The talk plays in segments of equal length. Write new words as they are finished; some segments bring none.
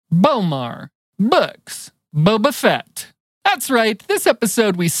Bomar, books, Boba Fett. That's right, this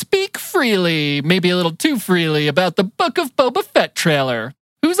episode we speak freely, maybe a little too freely, about the Book of Boba Fett trailer.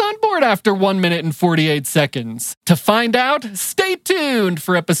 Who's on board after 1 minute and 48 seconds? To find out, stay tuned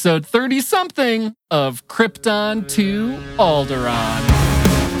for episode 30-something of Krypton to Alderaan.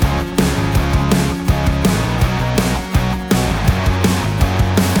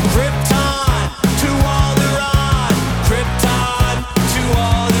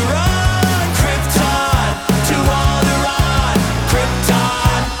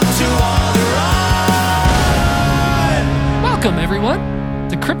 Welcome, everyone,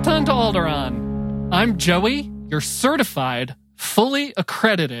 to Krypton to Alderaan. I'm Joey, your certified, fully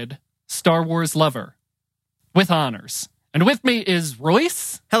accredited Star Wars lover, with honors. And with me is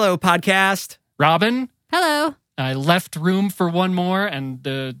Royce. Hello, podcast. Robin. Hello. I left room for one more, and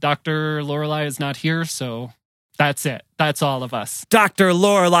Dr. Lorelei is not here, so that's it. That's all of us. Dr.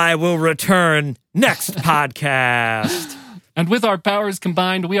 Lorelei will return next podcast. And with our powers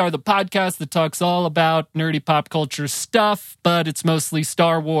combined, we are the podcast that talks all about nerdy pop culture stuff, but it's mostly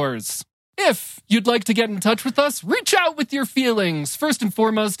Star Wars. If you'd like to get in touch with us, reach out with your feelings. First and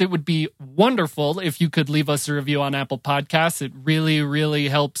foremost, it would be wonderful if you could leave us a review on Apple Podcasts. It really, really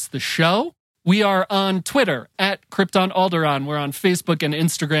helps the show. We are on Twitter at Krypton Alderaan. We're on Facebook and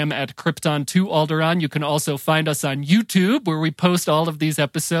Instagram at Krypton to Alderaan. You can also find us on YouTube, where we post all of these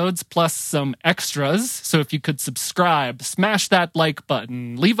episodes, plus some extras. So if you could subscribe, smash that like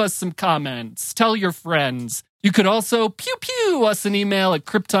button, leave us some comments, tell your friends. You could also pew-pew us an email at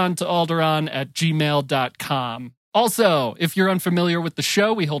kryptontoalderaan@gmail.com. Also, if you're unfamiliar with the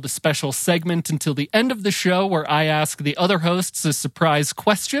show, we hold a special segment until the end of the show where I ask the other hosts a surprise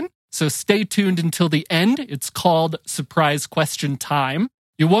question. So stay tuned until the end. It's called Surprise Question Time.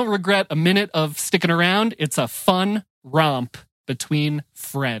 You won't regret a minute of sticking around. It's a fun romp between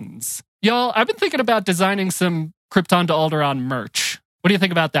friends. Y'all, I've been thinking about designing some Krypton to Alderaan merch. What do you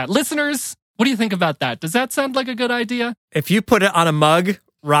think about that? Listeners, what do you think about that? Does that sound like a good idea? If you put it on a mug,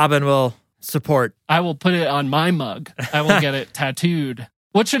 Robin will support. I will put it on my mug. I will get it tattooed.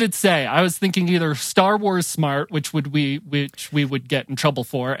 What should it say? I was thinking either Star Wars Smart, which we would get in trouble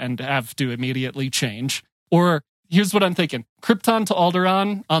for and have to immediately change. Or here's what I'm thinking. Krypton to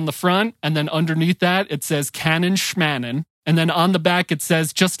Alderaan on the front, and then underneath that it says Canon Schmanon. And then on the back it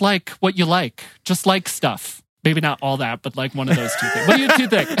says just like what you like. Just like stuff. Maybe not all that, but like one of those two things. What do you two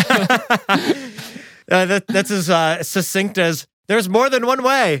think? That's as succinct as there's more than one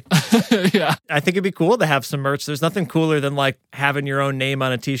way. Yeah. I think it'd be cool to have some merch. There's nothing cooler than like having your own name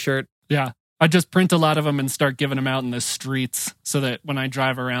on a t-shirt. Yeah. I just print a lot of them and start giving them out in the streets so that when I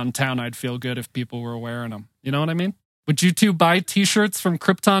drive around town, I'd feel good if people were wearing them. You know what I mean? Would you two buy t-shirts from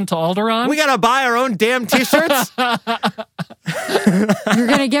Krypton to Alderaan? We gotta buy our own damn t-shirts? You're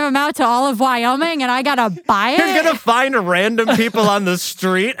going to give them out to all of Wyoming and I got to buy it? You're gonna find random people on the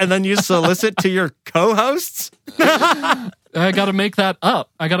street and then you solicit to your co-hosts? I got to make that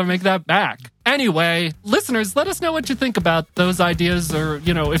up. I got to make that back. Anyway, listeners, let us know what you think about those ideas or,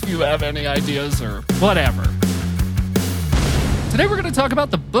 if you have any ideas or whatever. Today we're going to talk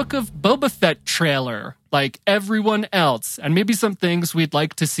about the Book of Boba Fett trailer, like everyone else, and maybe some things we'd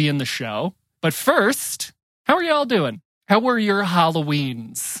like to see in the show. But first, how are y'all doing? How were your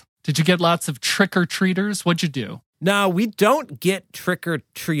Halloweens? Did you get lots of trick-or-treaters? What'd you do? No, we don't get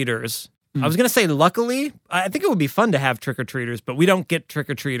trick-or-treaters. I was going to say, luckily, I think it would be fun to have trick-or-treaters, but we don't get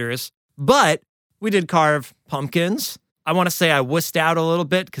trick-or-treaters. But we did carve pumpkins. I want to say I wussed out a little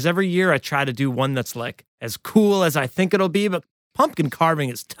bit because every year I try to do one that's like as cool as I think it'll be, but pumpkin carving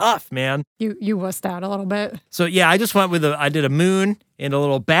is tough, man. You wussed out a little bit. So yeah, I just went with I did a moon and a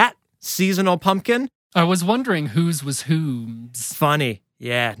little bat, seasonal pumpkin. I was wondering whose was whose. Funny.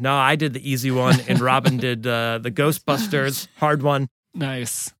 Yeah, no, I did the easy one and Robin did the Ghostbusters hard one.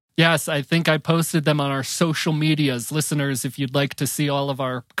 Nice. Yes, I think I posted them on our social medias. Listeners, if you'd like to see all of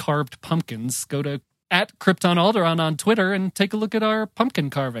our carved pumpkins, go to @Krypton Alderaan on Twitter and take a look at our pumpkin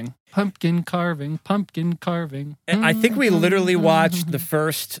carving. Pumpkin carving, pumpkin carving. And I think we literally watched the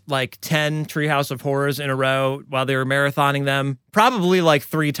first 10 Treehouse of Horrors in a row while they were marathoning them, probably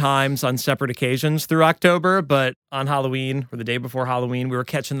 3 times on separate occasions through October, but on Halloween or the day before Halloween, we were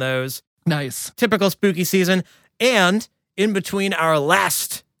catching those. Nice. Typical spooky season. And in between our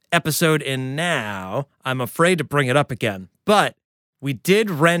last episode and now, I'm afraid to bring it up again, but we did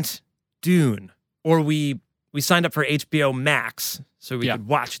rent Dune, or we signed up for HBO Max so we could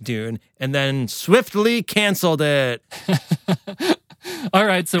watch Dune, and then swiftly canceled it. All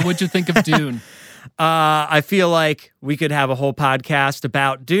right, so what'd you think of Dune? I feel like we could have a whole podcast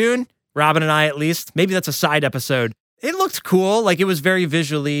about Dune, Robin and I at least. Maybe that's a side episode. It looked cool. Like, it was very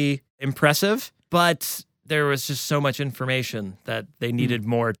visually impressive, but there was just so much information that they needed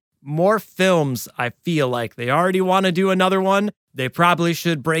more films. I feel like they already want to do another one. They probably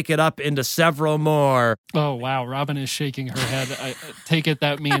should break it up into several more. Oh, wow. Robin is shaking her head. I take it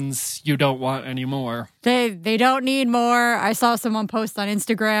that means you don't want any more. They don't need more. I saw someone post on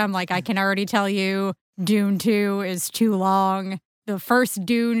Instagram, like, I can already tell you Dune 2 is too long. The first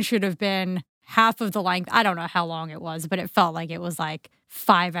Dune should have been half of the length. I don't know how long it was, but it felt like it was like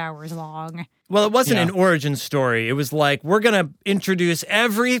 5 hours long. Well, it wasn't an origin story. It was like, we're going to introduce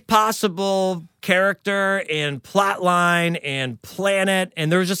every possible character and plot line and planet, and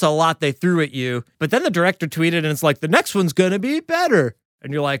there was just a lot they threw at you. But then the director tweeted, and it's like, the next one's going to be better.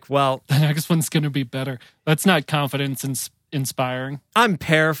 And you're like, well... The next one's going to be better. That's not confidence inspiring. I'm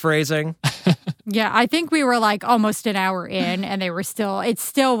paraphrasing. Yeah, I think we were like almost an hour in, and it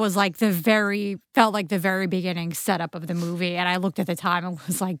still was like felt like the very beginning setup of the movie. And I looked at the time and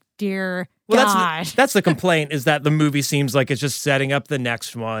was like, dear God. That's the complaint, is that the movie seems like it's just setting up the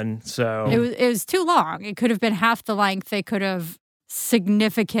next one. So it was too long. It could have been half the length. They could have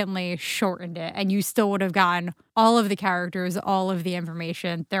significantly shortened it, and you still would have gotten all of the characters, all of the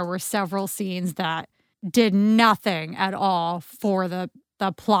information. There were several scenes that did nothing at all for the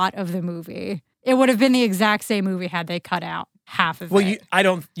plot of the movie. It would have been the exact same movie had they cut out half of it.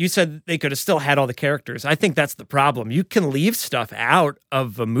 You said they could have still had all the characters. I think that's the problem. You can leave stuff out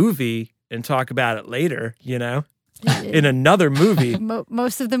of a movie and talk about it later, in another movie.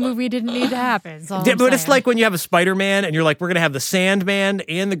 Most of the movie didn't need to happen. But it's like when you have a Spider-Man and you're like, we're going to have the Sandman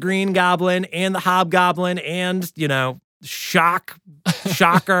and the Green Goblin and the Hobgoblin and, Shocker.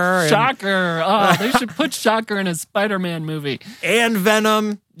 Shocker. Oh, they should put Shocker in a Spider-Man movie. And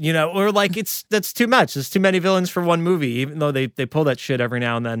Venom, or like that's too much. There's too many villains for one movie, even though they pull that shit every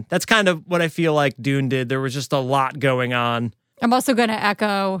now and then. That's kind of what I feel like Dune did. There was just a lot going on. I'm also going to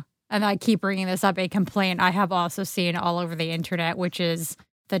echo, and I keep bringing this up, a complaint I have also seen all over the internet, which is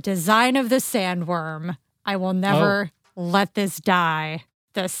the design of the sandworm. I will never let this die.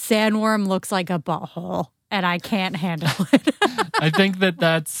 The sandworm looks like a butthole, and I can't handle it. I think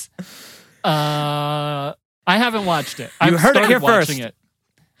that's... I haven't watched it. You heard it here first. It,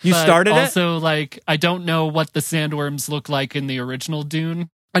 you started it? Also, I don't know what the sandworms look like in the original Dune.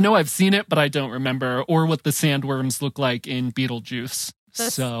 I know I've seen it, but I don't remember, or what the sandworms look like in Beetlejuice. The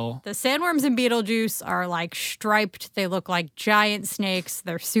sandworms in Beetlejuice are like striped. They look like giant snakes.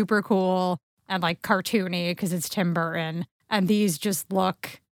 They're super cool and like cartoony because it's Tim Burton. And these just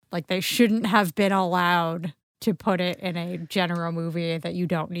look like they shouldn't have been allowed to put it in a general movie that you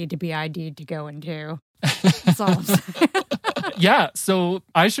don't need to be ID'd to go into. That's all I'm saying. Yeah, so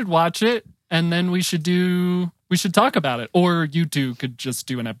I should watch it, and then we should talk about it. Or you two could just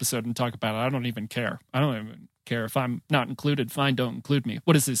do an episode and talk about it. I don't even care. If I'm not included. Fine, don't include me.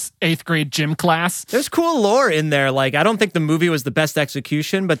 What is this, 8th grade gym class? There's cool lore in there. Like, I don't think the movie was the best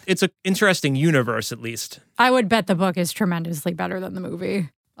execution, but it's an interesting universe, at least. I would bet the book is tremendously better than the movie.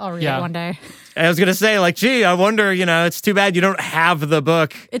 I'll read it one day. I was going to say, gee, I wonder, it's too bad you don't have the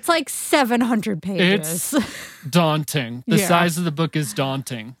book. It's like 700 pages. It's daunting. The size of the book is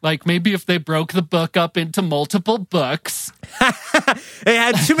daunting. Like, maybe if they broke the book up into multiple books. It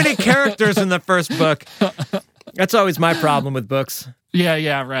had too many characters in the first book. That's always my problem with books.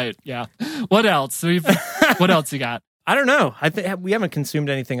 Yeah, right. Yeah. What else? What else you got? I don't know. I think we haven't consumed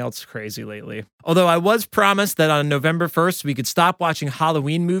anything else crazy lately. Although I was promised that on November 1st, we could stop watching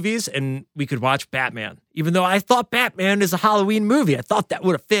Halloween movies and we could watch Batman. Even though I thought Batman is a Halloween movie. I thought that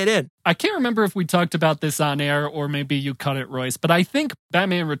would have fit in. I can't remember if we talked about this on air or maybe you cut it, Royce, but I think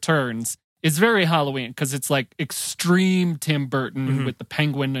Batman Returns is very Halloween because it's like extreme Tim Burton with the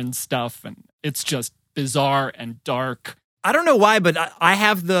penguin and stuff. And it's just bizarre and dark. I don't know why, but I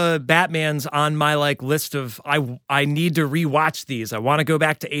have the Batmans on my list of I need to rewatch these. I want to go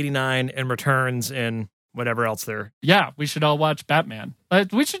back to 89 and Returns and whatever else there. Yeah, we should all watch Batman.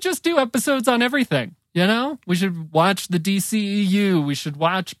 But we should just do episodes on everything, We should watch the DCEU. We should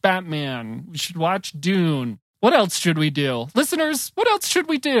watch Batman. We should watch Dune. What else should we do? Listeners, what else should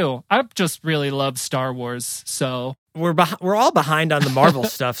we do? I just really love Star Wars, so... We're all behind on the Marvel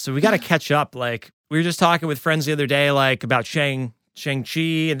stuff, so we got to catch up. We were just talking with friends the other day, about Shang-Chi,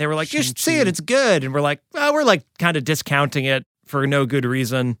 and they were like, you should see it, it's good. And we're like, well, we're kind of discounting it for no good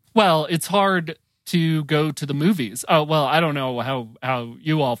reason. Well, it's hard to go to the movies. Oh, well, I don't know how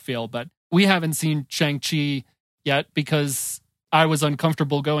you all feel, but we haven't seen Shang-Chi yet because I was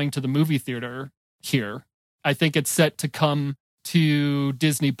uncomfortable going to the movie theater here. I think it's set to come to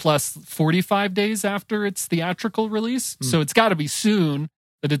Disney Plus 45 days after its theatrical release. So it's got to be soon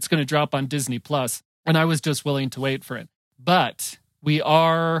that it's going to drop on Disney Plus. and I was just willing to wait for it. But we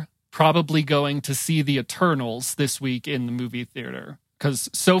are probably going to see the Eternals this week in the movie theater, because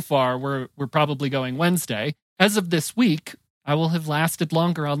so far we're probably going Wednesday. As of this week, I will have lasted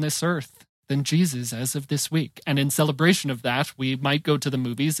longer on this earth than Jesus as of this week. And in celebration of that, we might go to the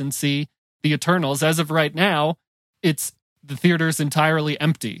movies and see the Eternals. As of right now, the theater's entirely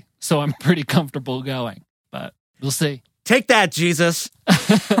empty, so I'm pretty comfortable going, but we'll see. Take that, Jesus.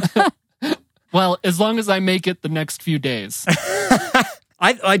 Well, as long as I make it the next few days.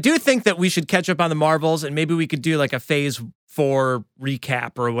 I do think that we should catch up on the Marvels, and maybe we could do like a Phase 4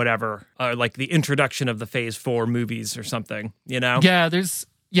 recap or whatever, like the introduction of the Phase 4 movies or something, you know?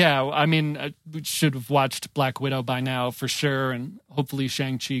 Yeah, I mean, we should have watched Black Widow by now for sure, and hopefully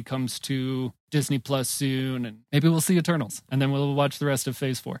Shang-Chi comes to Disney Plus soon, and maybe we'll see Eternals, and then we'll watch the rest of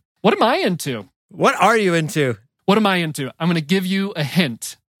Phase 4. What am I into? What are you into? What am I into? I'm going to give you a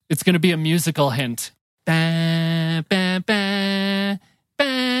hint. It's going to be a musical hint. Ba, ba, ba,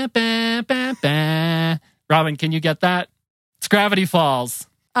 ba, ba, ba, ba. Robin, can you get that? It's Gravity Falls.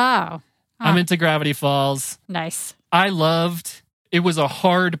 Oh. I'm into Gravity Falls. Nice. It was a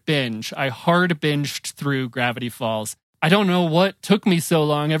hard binge. I hard binged through Gravity Falls. I don't know what took me so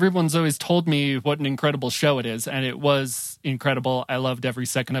long. Everyone's always told me what an incredible show it is, and it was incredible. I loved every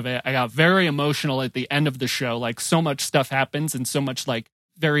second of it. I got very emotional at the end of the show. Like, so much stuff happens, and so much, like,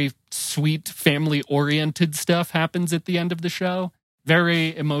 very sweet, family-oriented stuff happens at the end of the show.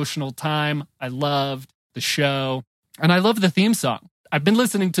 Very emotional time. I loved the show, and I love the theme song. I've been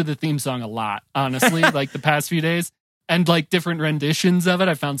listening to the theme song a lot, honestly, like the past few days. And like different renditions of it.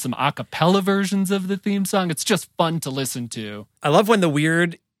 I found some a cappella versions of the theme song. It's just fun to listen to. I love when the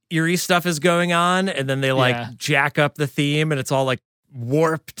weird, eerie stuff is going on, and then they like jack up the theme, and it's all like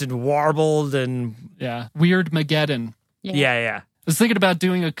warped and warbled and Weird Mageddon. Yeah. I was thinking about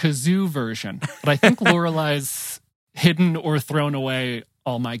doing a kazoo version, but I think Lorelai's hidden or thrown away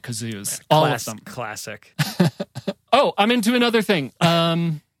all my kazoos. All of them. Classic. Oh, I'm into another thing.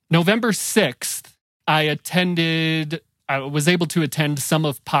 November 6th. I was able to attend some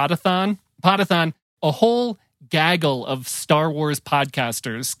of Podathon. Podathon, a whole gaggle of Star Wars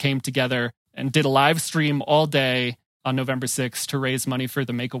podcasters came together and did a live stream all day on November 6th to raise money for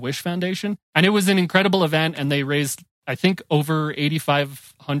the Make-A-Wish Foundation. And it was an incredible event, and they raised, I think, over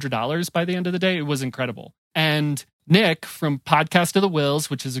 $8,500 by the end of the day. It was incredible. And Nick from Podcast of the Wills,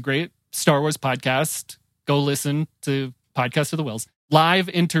 which is a great Star Wars podcast, go listen to Podcast of the Wills, live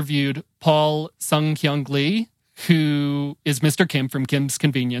interviewed Paul Sung-Hyung Lee, who is Mr. Kim from Kim's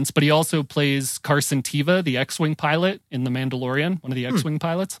Convenience, but he also plays Carson Teva, the X-Wing pilot in The Mandalorian, one of the X-Wing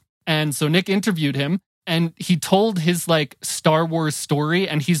pilots. And so Nick interviewed him, and he told his like Star Wars story,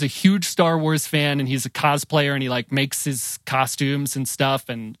 and he's a huge Star Wars fan, and he's a cosplayer, and he like makes his costumes and stuff.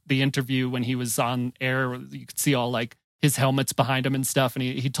 And the interview when he was on air, you could see all like his helmets behind him and stuff. And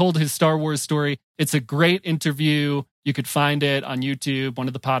he told his Star Wars story. It's a great interview. You could find it on YouTube, one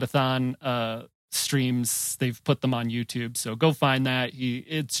of the Podathon streams. They've put them on YouTube. So go find that.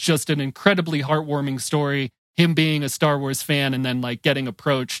 It's just an incredibly heartwarming story. Him being a Star Wars fan and then like getting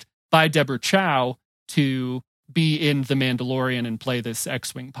approached by Deborah Chow to be in The Mandalorian and play this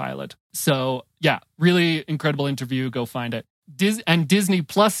X-Wing pilot. So yeah, really incredible interview. Go find it. And Disney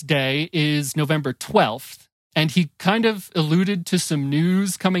Plus Day is November 12th. And he kind of alluded to some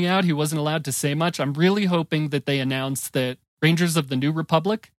news coming out. He wasn't allowed to say much. I'm really hoping that they announce that Rangers of the New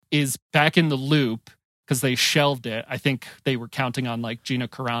Republic is back in the loop because they shelved it. I think they were counting on like Gina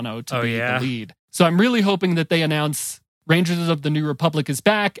Carano to be the lead. So I'm really hoping that they announce Rangers of the New Republic is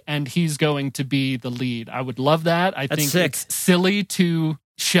back and he's going to be the lead. I would love that. I think it's silly to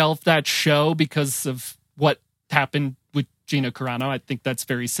shelve that show because of what happened with Gina Carano. I think that's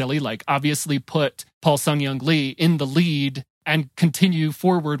very silly. Like, obviously put Paul Sung-Hyung Lee in the lead and continue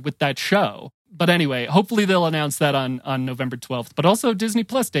forward with that show. But anyway, hopefully they'll announce that on November 12th. But also Disney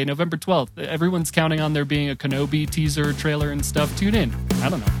Plus Day, November 12th. Everyone's counting on there being a Kenobi teaser trailer and stuff. Tune in. I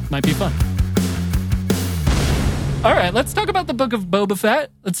don't know. Might be fun. All right, let's talk about the Book of Boba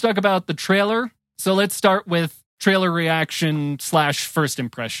Fett. Let's talk about the trailer. So let's start with trailer reaction / first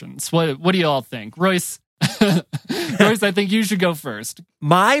impressions. What do you all think? Royce, Royce, I think you should go first.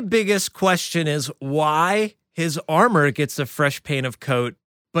 My biggest question is why his armor gets a fresh paint of coat,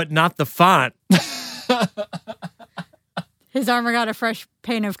 but not the font. His armor got a fresh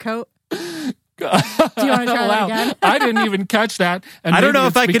paint of coat. Do you want to try that again? I didn't even catch that. And I don't know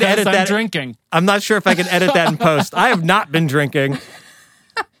if I could edit that. Drinking. I'm not sure if I can edit that in post. I have not been drinking.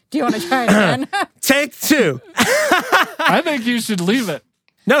 Do you want to try it again? Take 2. I think you should leave it.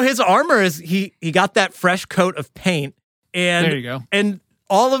 No, his armor is he got that fresh coat of paint, and there you go. And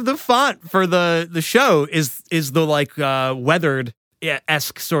all of the font for the show is the like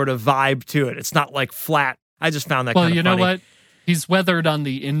weathered-esque sort of vibe to it. It's not like flat. I just found that Well, kind of you know funny. what? He's weathered on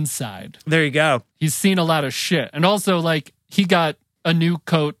the inside. There you go. He's seen a lot of shit. And also, like, he got a new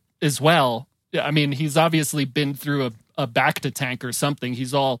coat as well. I mean, he's obviously been through a Bacta tank or something. He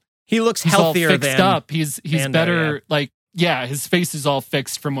looks he's all healthier fixed than up. He's Mando, better. yeah. Like, yeah, his face is all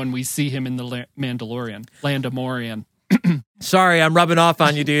fixed from when we see him in the Mandalorian, Landamorian. Sorry, I'm rubbing off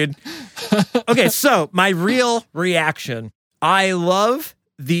on you, dude. Okay, so my real reaction. I love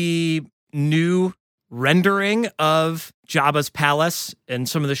the new rendering of Jabba's palace and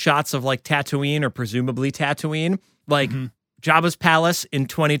some of the shots of like Tatooine or presumably Tatooine. Like Jabba's palace in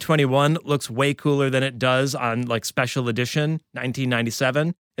 2021 looks way cooler than it does on like special edition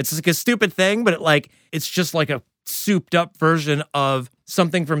 1997. It's like a stupid thing, but it's just like a souped up version of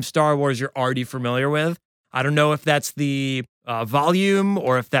something from Star Wars you're already familiar with. I don't know if that's the volume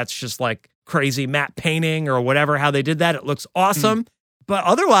or if that's just like crazy matte painting or whatever, how they did that. It looks awesome. But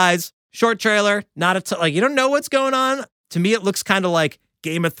otherwise, short trailer, not like you don't know what's going on. To me, it looks kind of like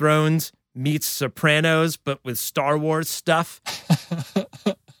Game of Thrones meets Sopranos, but with Star Wars stuff.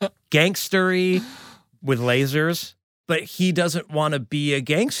 Gangstery with lasers. But he doesn't want to be a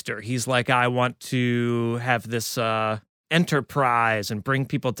gangster. He's like, I want to have this enterprise and bring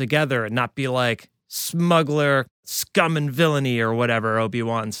people together and not be like smuggler, scum and villainy or whatever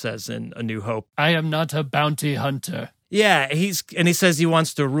Obi-Wan says in A New Hope. I am not a bounty hunter. Yeah, he says he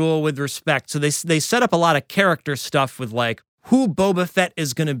wants to rule with respect. So they set up a lot of character stuff with like who Boba Fett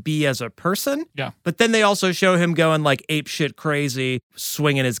is going to be as a person. Yeah. But then they also show him going like ape shit crazy,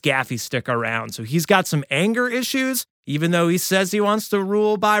 swinging his gaffy stick around. So he's got some anger issues, even though he says he wants to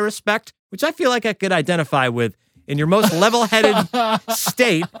rule by respect, which I feel like I could identify with. In your most level-headed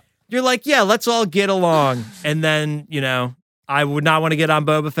state, you're like, yeah, let's all get along. And then, I would not want to get on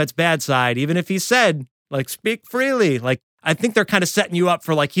Boba Fett's bad side, even if he said, like, speak freely. Like, I think they're kind of setting you up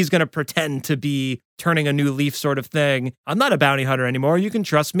for, like, he's going to pretend to be turning a new leaf sort of thing. I'm not a bounty hunter anymore. You can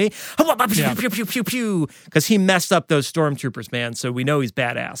trust me. Because he messed up those stormtroopers, man. So we know he's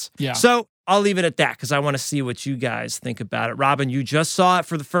badass. Yeah. So I'll leave it at that because I want to see what you guys think about it. Robin, you just saw it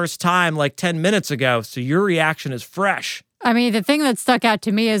for the first time like 10 minutes ago. So your reaction is fresh. I mean, the thing that stuck out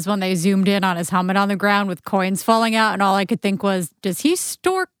to me is when they zoomed in on his helmet on the ground with coins falling out, and all I could think was, does he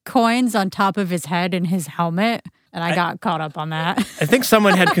store coins on top of his head in his helmet? And I got caught up on that. I think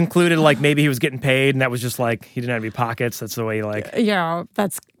someone had concluded like maybe he was getting paid and that was just like he didn't have any pockets. That's the way he like.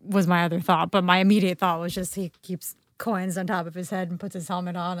 That's was my other thought. But my immediate thought was just he keeps coins on top of his head and puts his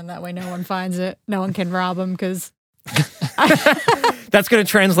helmet on, and that way no one finds it. No one can rob him because... That's going to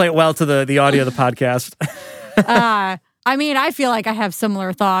translate well to the audio of the podcast. I mean, I feel like I have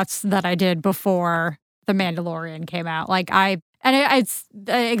similar thoughts that I did before The Mandalorian came out. It's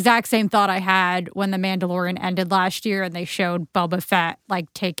the exact same thought I had when The Mandalorian ended last year and they showed Boba Fett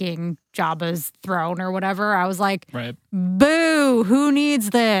like taking Jabba's throne or whatever. I was like, Right. Boo, who needs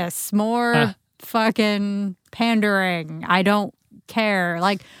this? More fucking pandering. I don't care.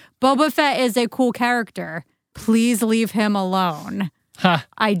 Like, Boba Fett is a cool character. Please leave him alone.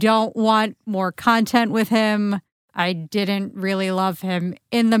 I don't want more content with him. I didn't really love him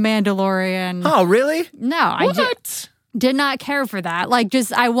in The Mandalorian. Oh, really? No, What? did not care for that.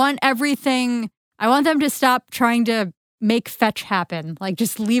 I want everything. I want them to stop trying to make fetch happen. Like,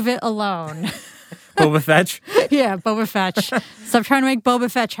 just leave it alone. Boba Fetch? Yeah, Boba Fetch. Stop trying to make Boba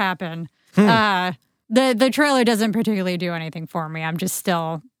Fetch happen. The trailer doesn't particularly do anything for me. I'm just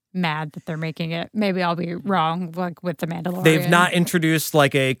still mad that they're making it. Maybe I'll be wrong, like with The Mandalorian. They've not introduced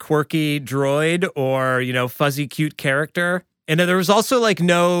like a quirky droid or, fuzzy cute character. And there was also like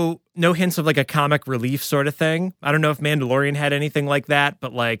no hints of like a comic relief sort of thing. I don't know if Mandalorian had anything like that,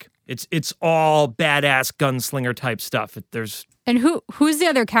 but like it's all badass gunslinger type stuff. And who's the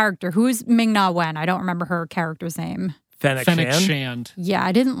other character? Who's Ming-Na Wen? I don't remember her character's name. Fennec Fennec Shand. Shand. Yeah,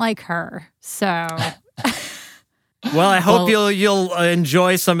 I didn't like her. So Well, I hope you'll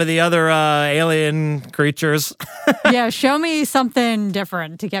enjoy some of the other alien creatures. yeah, show me something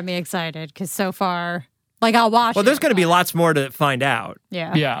different to get me excited. Because so far, I'll watch. Well, there's going to be but- lots more to find out.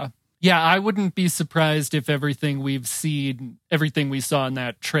 Yeah. Yeah. Yeah, I wouldn't be surprised if everything we saw in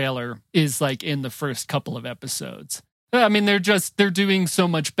that trailer is like in the first couple of episodes. I mean, they're doing so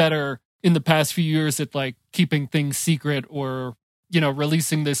much better in the past few years at like keeping things secret or,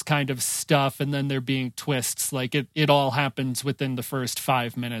 releasing this kind of stuff and then there being twists. Like it all happens within the first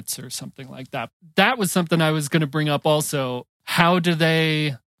 5 minutes or something like that. That was something I was going to bring up also. How do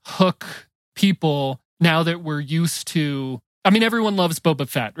they hook people now that we're used to I mean, everyone loves Boba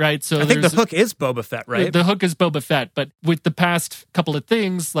Fett, right? So I think the there's- hook is Boba Fett, right? The hook is Boba Fett, but with the past couple of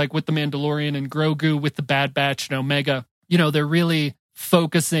things, like with the Mandalorian and Grogu, with the Bad Batch and Omega, they're really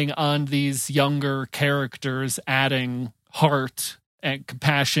focusing on these younger characters, adding heart and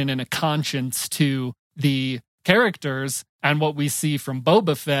compassion and a conscience to the characters. And what we see from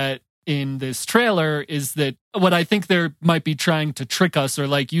Boba Fett in this trailer is that what I think they might be trying to trick us, or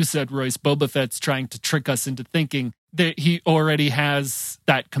like you said, Royce, Boba Fett's trying to trick us into thinking that he already has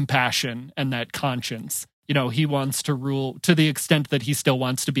that compassion and that conscience. He wants to rule to the extent that he still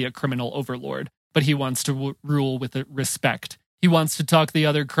wants to be a criminal overlord, but he wants to rule with respect. He wants to talk the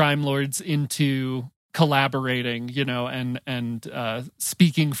other crime lords into collaborating, and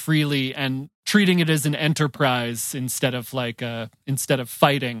speaking freely and treating it as an enterprise instead of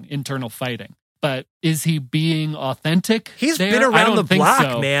fighting, internal fighting. But is he being authentic? He's there? been I around don't the think block,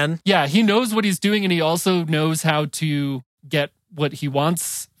 so. man. Yeah, he knows what he's doing, and he also knows how to get what he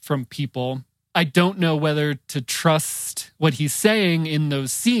wants from people. I don't know whether to trust what he's saying in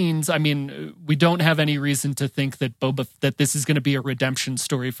those scenes. I mean, we don't have any reason to think that that this is going to be a redemption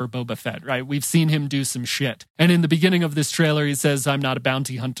story for Boba Fett, right? We've seen him do some shit. And in the beginning of this trailer, he says, "I'm not a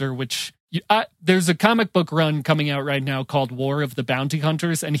bounty hunter," which there's a comic book run coming out right now called War of the Bounty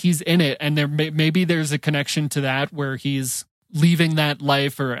Hunters, and he's in it. And maybe there's a connection to that where he's leaving that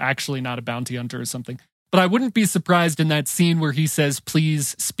life, or actually not a bounty hunter or something. But I wouldn't be surprised in that scene where he says,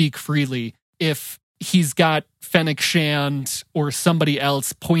 "Please speak freely," if he's got Fennec Shand or somebody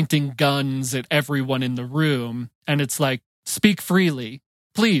else pointing guns at everyone in the room, and it's like, speak freely,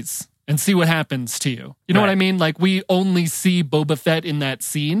 please, and see what happens to you. You know what I mean? Like, we only see Boba Fett in that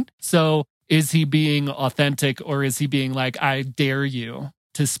scene. So is he being authentic, or is he being like, I dare you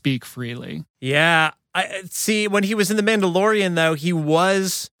to speak freely? Yeah. I see, when he was in The Mandalorian, though, he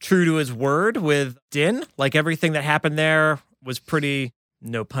was true to his word with Din. Like, everything that happened there was pretty,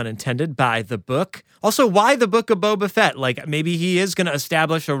 no pun intended, by the book. Also, why the book of Boba Fett? Like, maybe he is going to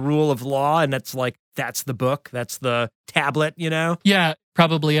establish a rule of law, and that's the book, that's the tablet, Yeah,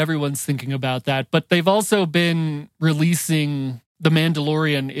 probably everyone's thinking about that. But they've also been releasing The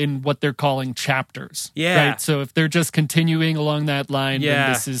Mandalorian in what they're calling chapters. Yeah. Right? So if they're just continuing along that line,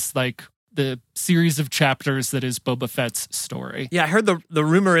 then this is like the series of chapters that is Boba Fett's story. Yeah, I heard the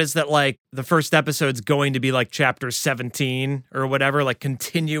rumor is that, like, the first episode's going to be like chapter 17 or whatever, like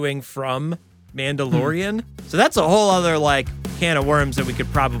continuing from Mandalorian. So that's a whole other, like, can of worms that we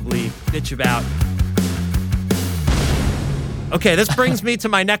could probably bitch about. Okay, this brings me to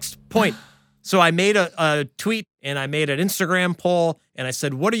my next point. So I made a tweet and I made an Instagram poll, and I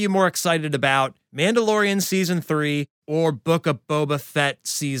said, what are you more excited about, Mandalorian Season 3 or Book of Boba Fett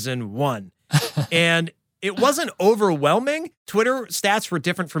Season 1? And it wasn't overwhelming. Twitter stats were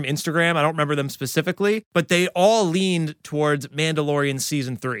different from Instagram. I don't remember them specifically, but they all leaned towards Mandalorian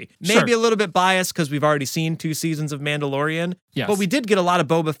Season 3. Maybe a little bit biased because we've already seen 2 seasons of Mandalorian, but we did get a lot of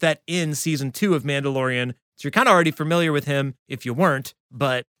Boba Fett in Season 2 of Mandalorian, so you're kind of already familiar with him if you weren't,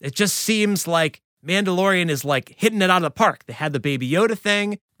 but it just seems like Mandalorian is like hitting it out of the park. They had the Baby Yoda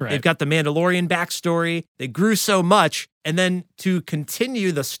thing. Right. They've got the Mandalorian backstory. They grew so much. And then to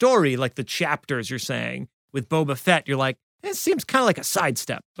continue the story, like the chapters you're saying, with Boba Fett, you're like, it seems kind of like a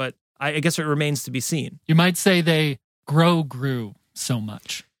sidestep, but I guess it remains to be seen. You might say they grew so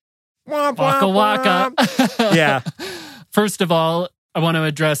much. Womp, waka womp, waka. womp. Yeah. First of all, I want to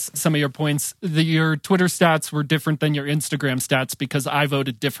address some of your points. Your Twitter stats were different than your Instagram stats because I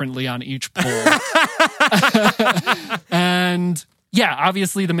voted differently on each poll. And yeah,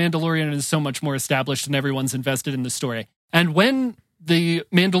 obviously The Mandalorian is so much more established and everyone's invested in the story. And when The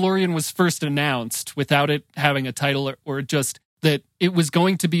Mandalorian was first announced, without it having a title or just that it was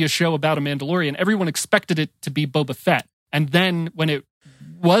going to be a show about a Mandalorian, everyone expected it to be Boba Fett. And then when it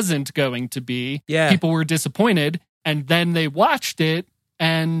wasn't going to be, people were disappointed. And then they watched it,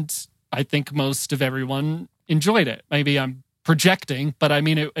 and I think most of everyone enjoyed it. Maybe I'm projecting, but I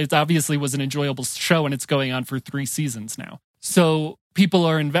mean, it obviously was an enjoyable show, and it's going on for 3 seasons now. So people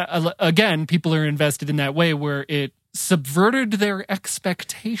are, people are invested in that way where it subverted their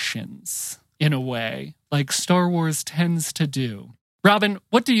expectations in a way, like Star Wars tends to do. Robin,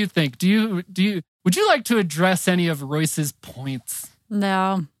 what do you think? Would you like to address any of Royce's points?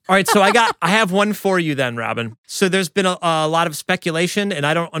 No. All right, so I have one for you then, Robin. So there's been a lot of speculation, and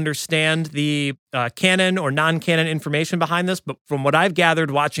I don't understand the canon or non-canon information behind this, but from what I've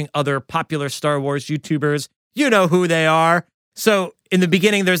gathered watching other popular Star Wars YouTubers, you know who they are. So in the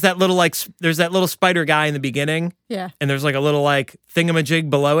beginning, there's that little spider guy in the beginning. Yeah. And there's like a little like thingamajig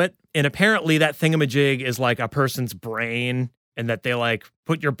below it. And apparently that thingamajig is like a person's brain. and that they like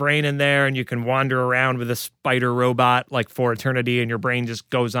put your brain in there and you can wander around with a spider robot like for eternity and your brain just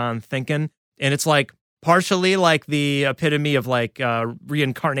goes on thinking. And it's like partially like the epitome of like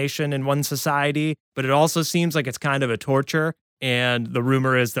reincarnation in one society, but it also seems like it's kind of a torture. And the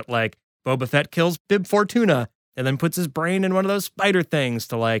rumor is that like Boba Fett kills Bib Fortuna and then puts his brain in one of those spider things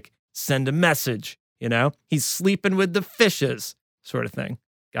to like send a message, you know? He's sleeping with the fishes, sort of thing.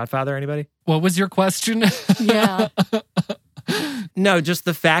 Godfather, anybody? What was your question? Yeah. No, just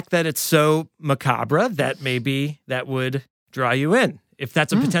the fact that it's so macabre that maybe that would draw you in, if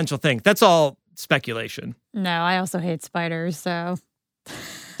that's a potential thing. That's all speculation. No, I also hate spiders, so.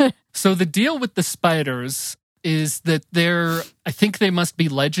 So the deal with the spiders is that I think they must be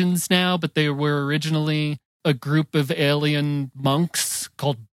legends now, but they were originally a group of alien monks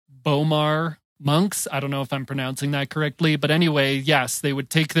called Bomar monks. I don't know if I'm pronouncing that correctly, but anyway, yes, they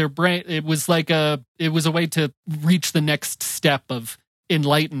would take their brain. It was a way to reach the next step of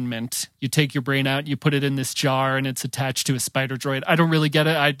enlightenment. You take your brain out, you put it in this jar, and it's attached to a spider droid. I don't really get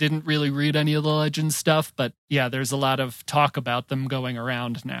it. I didn't really read any of the legend stuff, but yeah, there's a lot of talk about them going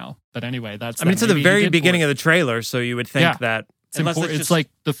around now. But anyway, it's at the very beginning of the trailer, so you would think that it's like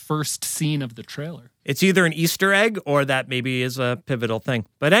the first scene of the trailer. It's either an Easter egg or that maybe is a pivotal thing.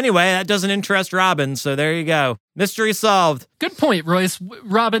 But anyway, that doesn't interest Robin, so there you go. Mystery solved. Good point, Royce.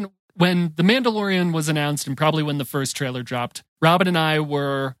 Robin, when The Mandalorian was announced and probably when the first trailer dropped, Robin and I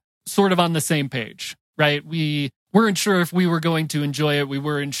were sort of on the same page, right? We weren't sure if we were going to enjoy it. We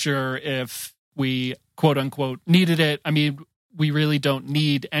weren't sure if we, quote unquote, needed it. I mean, we really don't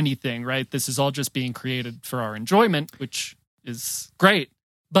need anything, right? This is all just being created for our enjoyment, which is great.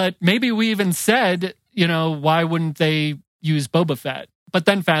 But maybe we even said, why wouldn't they use Boba Fett? But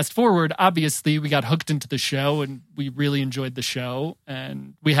then fast forward, obviously, we got hooked into the show and we really enjoyed the show.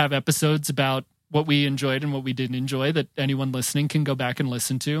 And we have episodes about what we enjoyed and what we didn't enjoy that anyone listening can go back and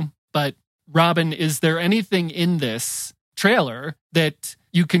listen to. But Robin, is there anything in this trailer that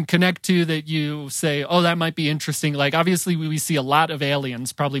you can connect to that you say, oh, that might be interesting? Like, obviously, we see a lot of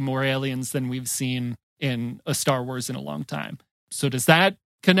aliens, probably more aliens than we've seen in a Star Wars in a long time. So does that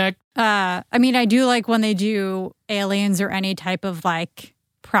connect? I mean, I do like when they do aliens or any type of like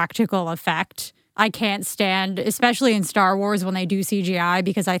practical effect. I can't stand, especially in Star Wars, when they do CGI,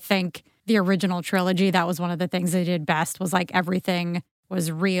 because I think the original trilogy, that was one of the things they did best, was like everything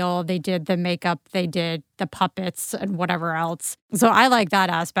was real. They did the makeup, they did the puppets and whatever else. So I like that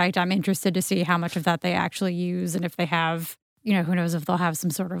aspect. I'm interested to see how much of that they actually use, and if they have, who knows if they'll have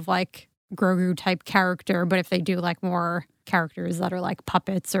some sort of like Grogu type character, but if they do like more characters that are like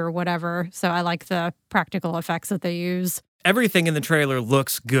puppets or whatever. So I like the practical effects that they use. Everything in the trailer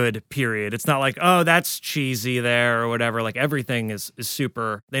looks good, period. It's not like, oh, that's cheesy there or whatever. Like everything is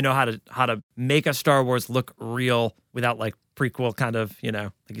super. They know how to make a Star Wars look real without like prequel kind of,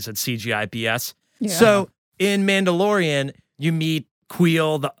 like you said, CGI BS. Yeah. So in Mandalorian, you meet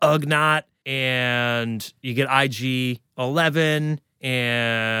Queel the Ugnaught and you get IG-11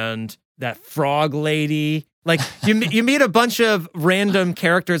 and that frog lady. Like you meet a bunch of random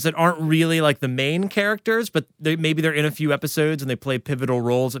characters that aren't really like the main characters, but maybe they're in a few episodes and they play pivotal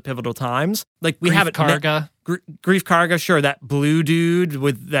roles at pivotal times. Like we have Karga. Grief Karga, sure, that blue dude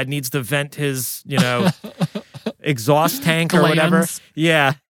that needs to vent his, exhaust tank or whatever.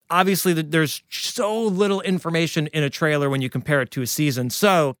 Yeah. Obviously, there's so little information in a trailer when you compare it to a season.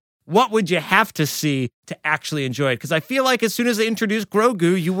 So what would you have to see to actually enjoy it? Because I feel like as soon as they introduced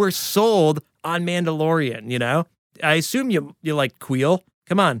Grogu, you were sold on Mandalorian, I assume you like Queel.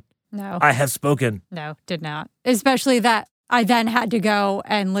 Come on. No. I have spoken. No, did not. Especially that I then had to go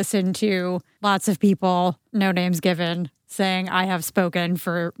and listen to lots of people, no names given, saying I have spoken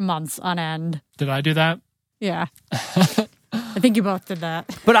for months on end. Did I do that? Yeah. I think you both did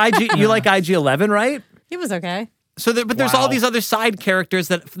that. But you like IG-11, right? He was okay. So, but there's all these other side characters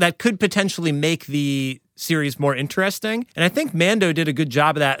that could potentially make the series more interesting. And I think Mando did a good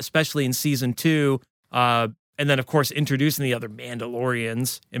job of that, especially in season 2. And then, of course, introducing the other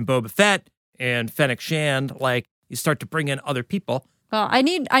Mandalorians in Boba Fett and Fennec Shand. Like, you start to bring in other people. Well, I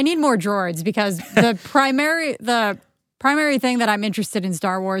need more droids because the primary thing that I'm interested in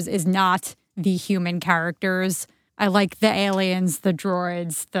Star Wars is not the human characters. I like the aliens, the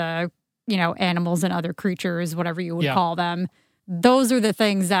droids, the animals and other creatures, whatever you would call them. Those are the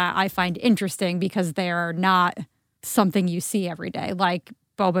things that I find interesting because they are not something you see every day. Like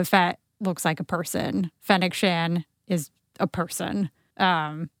Boba Fett looks like a person. Fennec Shand is a person.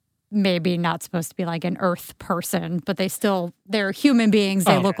 Maybe not supposed to be like an Earth person, but they're human beings.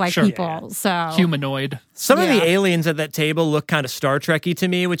 They look like people. Yeah. So humanoid. Some of the aliens at that table look kind of Star Trek-y to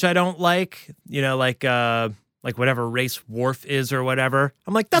me, which I don't like. like whatever race Worf is or whatever.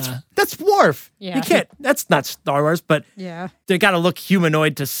 I'm like, that's Worf. Yeah. You can't, that's not Star Wars, but Yeah. they got to look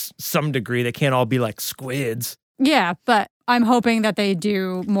humanoid to some degree. They can't all be like squids. Yeah, but I'm hoping that they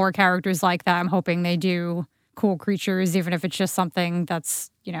do more characters like that. I'm hoping they do cool creatures, even if it's just something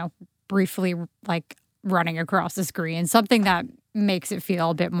that's, briefly like running across the screen. Something that makes it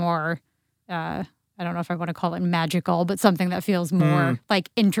feel a bit more, I don't know if I want to call it magical, but something that feels more like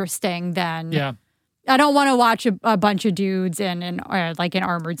interesting than. Yeah. I don't want to watch a bunch of dudes in an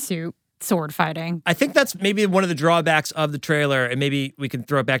armored suit sword fighting. I think that's maybe one of the drawbacks of the trailer, and maybe we can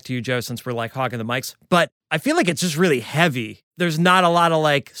throw it back to you, Joe, since we're like hogging the mics. But I feel like it's just really heavy. There's not a lot of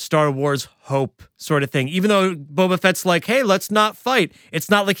like Star Wars hope sort of thing. Even though Boba Fett's like, hey, let's not fight. It's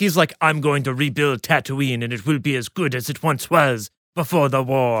not like he's like, I'm going to rebuild Tatooine and it will be as good as it once was before the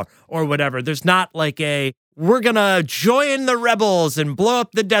war or whatever. There's not like we're going to join the rebels and blow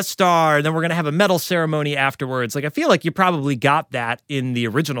up the Death Star, and then we're going to have a medal ceremony afterwards. Like, I feel like you probably got that in the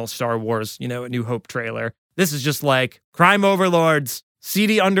original Star Wars, A New Hope trailer. This is just like crime overlords,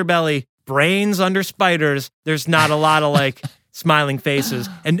 seedy underbelly, brains under spiders. There's not a lot of like smiling faces.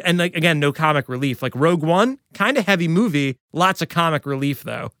 And like, again, no comic relief. Like Rogue One, kind of heavy movie, lots of comic relief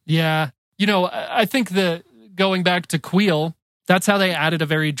though. Yeah. I think going back to Queel, that's how they added a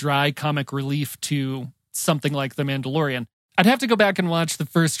very dry comic relief to something like The Mandalorian. I'd have to go back and watch the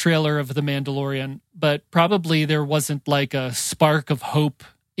first trailer of The Mandalorian, but probably there wasn't like a spark of hope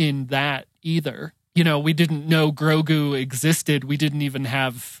in that either. We didn't know Grogu existed. We didn't even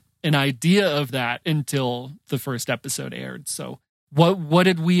have an idea of that until the first episode aired. So what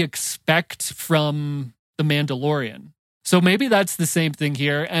did we expect from The Mandalorian? So maybe that's the same thing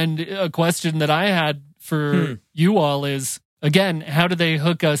here. And a question that I had for you all is, again, how do they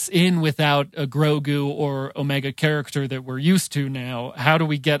hook us in without a Grogu or Omega character that we're used to now? How do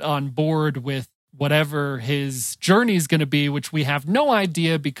we get on board with whatever his journey is going to be, which we have no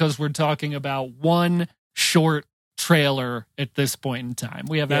idea because we're talking about one short trailer at this point in time.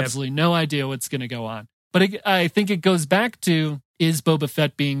 We have absolutely no idea what's going to go on. But I think it goes back to, is Boba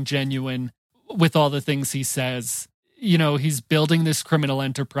Fett being genuine with all the things he says? He's building this criminal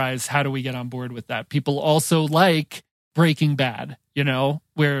enterprise. How do we get on board with that? People also like Breaking Bad,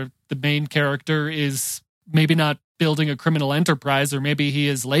 where the main character is maybe not building a criminal enterprise, or maybe he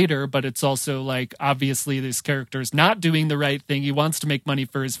is later, but it's also like, obviously this character is not doing the right thing. He wants to make money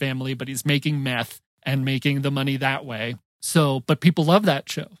for his family, but he's making meth and making the money that way. So, but people love that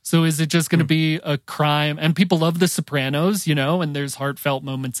show. So is it just going to be a crime? And people love The Sopranos, and there's heartfelt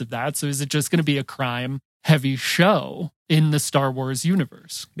moments of that. So is it just going to be a crime heavy show in the Star Wars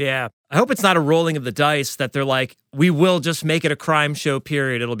universe? Yeah. I hope it's not a rolling of the dice that they're like, we will just make it a crime show,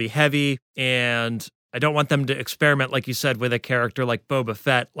 period. It'll be heavy. And I don't want them to experiment, like you said, with a character like Boba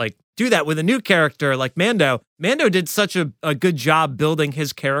Fett. Like, do that with a new character like Mando. Mando did such a good job building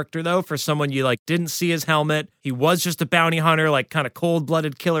his character, though, for someone you like didn't see his helmet. He was just a bounty hunter, like kind of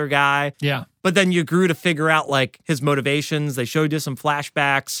cold-blooded killer guy. Yeah. But then you grew to figure out like his motivations. They showed you some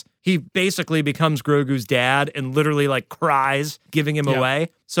flashbacks. He basically becomes Grogu's dad and literally like cries, giving him away.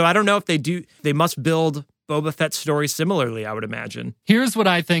 So I don't know if they must build Boba Fett's story similarly, I would imagine. Here's what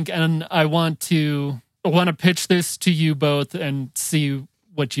I think, and I want to pitch this to you both and see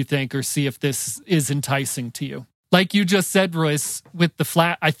what you think, or see if this is enticing to you. Like you just said, Royce, with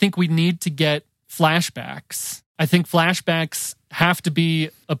the I think we need to get flashbacks. I think flashbacks have to be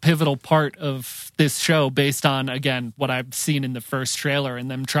a pivotal part of this show based on, again, what I've seen in the first trailer and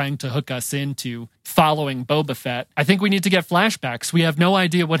them trying to hook us into following Boba Fett. I think we need to get flashbacks. We have no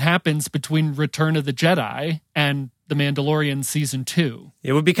idea what happens between Return of the Jedi and The Mandalorian Season 2.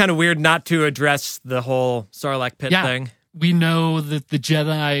 It would be kind of weird not to address the whole Sarlacc pit thing. We know that the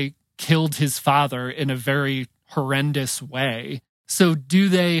Jedi killed his father in a very horrendous way. So do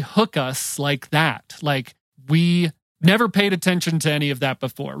they hook us like that? Like, we never paid attention to any of that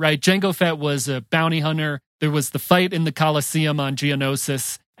before, right? Jango Fett was a bounty hunter. There was the fight in the Colosseum on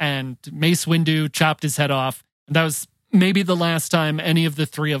Geonosis, and Mace Windu chopped his head off. That was maybe the last time any of the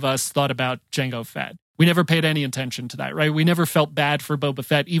three of us thought about Jango Fett. We never paid any attention to that, right? We never felt bad for Boba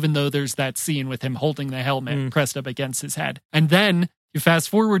Fett, even though there's that scene with him holding the helmet pressed up against his head. And then you fast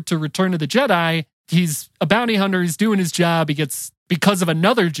forward to Return of the Jedi. He's a bounty hunter. He's doing his job. Because of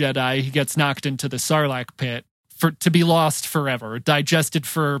another Jedi, he gets knocked into the Sarlacc pit to be lost forever, digested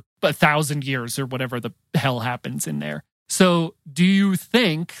for 1,000 years or whatever the hell happens in there. So do you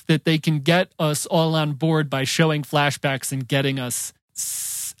think that they can get us all on board by showing flashbacks and getting us,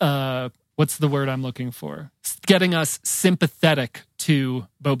 what's the word I'm looking for? Getting us sympathetic to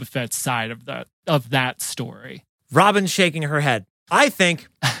Boba Fett's side of that story? Robin's shaking her head. I think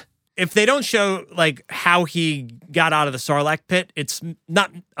if they don't show like how he got out of the Sarlacc pit, it's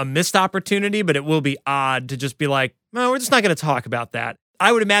not a missed opportunity, but it will be odd to just be like, no, we're just not going to talk about that.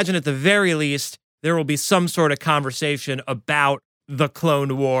 I would imagine at the very least, there will be some sort of conversation about the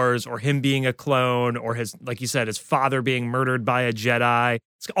Clone Wars or him being a clone or his, like you said, his father being murdered by a Jedi.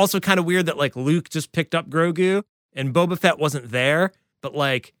 It's also kind of weird that like Luke just picked up Grogu and Boba Fett wasn't there, but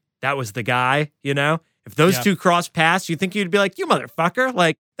like that was the guy, you know? If those two crossed paths, you think you'd be like, you motherfucker,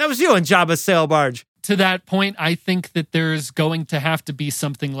 like that was you on Jabba's sail barge. To that point, I think that there's going to have to be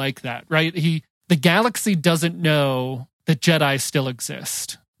something like that, right? The galaxy doesn't know that Jedi still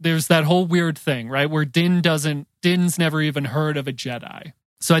exist. There's that whole weird thing, right? Where Din's never even heard of a Jedi.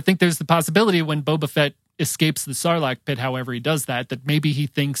 So I think there's the possibility when Boba Fett escapes the Sarlacc pit, however he does that maybe he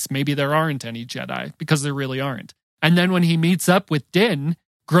thinks maybe there aren't any Jedi, because there really aren't. And then when he meets up with Din,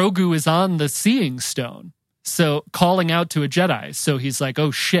 Grogu is on the Seeing Stone, so calling out to a Jedi. So he's like,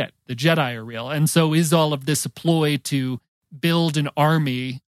 oh shit, the Jedi are real. And so is all of this a ploy to build an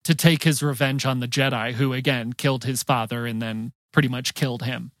army to take his revenge on the Jedi, who again killed his father and then pretty much killed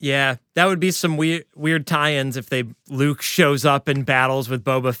him. Yeah, that would be some weird tie-ins if Luke shows up and battles with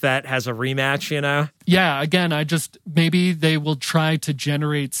Boba Fett, has a rematch, you know? Yeah, again, maybe they will try to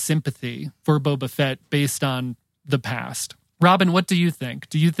generate sympathy for Boba Fett based on the past. Robin, what do you think?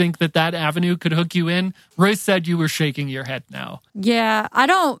 Do you think that avenue could hook you in? Royce said you were shaking your head now. Yeah, I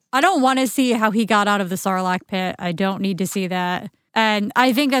don't want to see how he got out of the Sarlacc pit. I don't need to see that. And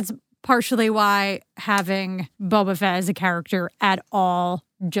I think that's partially why having Boba Fett as a character at all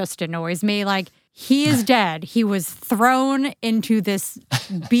just annoys me. Like, he is dead. He was thrown into this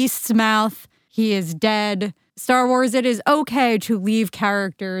beast's mouth. He is dead. Star Wars, it is okay to leave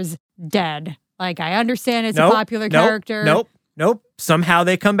characters dead. Like, I understand it's a popular character. Nope. Somehow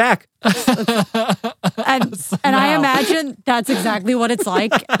they come back. And I imagine that's exactly what it's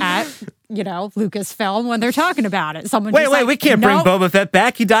like at, Lucasfilm when they're talking about it. Wait, we can't bring Boba Fett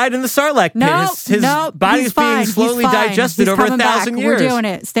back. He died in the Sarlacc pit. His body's being slowly digested over 1,000 years. We're doing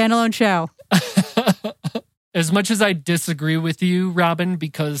it. Standalone show. As much as I disagree with you, Robin,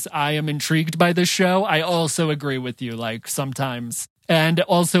 because I am intrigued by this show, I also agree with you, like, sometimes. And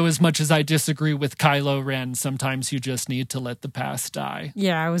also, as much as I disagree with Kylo Ren, sometimes you just need to let the past die.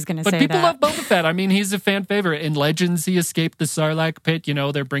 Yeah, I was going to say that. But people love that. Boba Fett. I mean, he's a fan favorite. In Legends, he escaped the Sarlacc pit.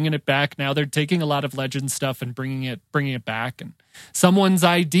 They're bringing it back. Now they're taking a lot of Legends stuff and bringing it back. And someone's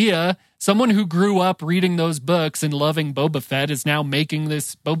idea, someone who grew up reading those books and loving Boba Fett is now making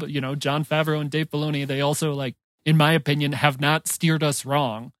this Boba, Jon Favreau and Dave Filoni, they also, like, in my opinion, have not steered us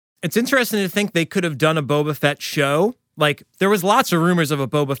wrong. It's interesting to think they could have done a Boba Fett show. Like, there was lots of rumors of a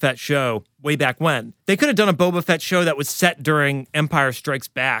Boba Fett show way back when. They could have done a Boba Fett show that was set during Empire Strikes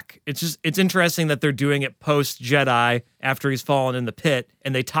Back. It's interesting that they're doing it post-Jedi after he's fallen in the pit,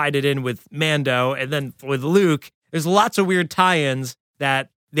 and they tied it in with Mando, and then with Luke. There's lots of weird tie-ins that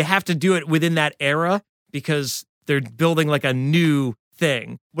they have to do it within that era because they're building like a new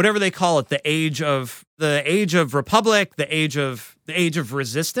thing. Whatever they call it, the age of Republic, the age of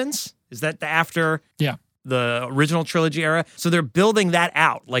Resistance. Is that the after? Yeah. The original trilogy era. So they're building that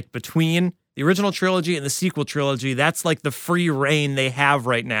out, like between the original trilogy and the sequel trilogy. That's like the free reign they have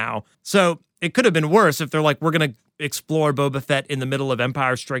right now. So it could have been worse if they're like, we're going to explore Boba Fett in the middle of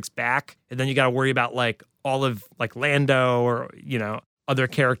Empire Strikes Back. And then you got to worry about like all of like Lando or, other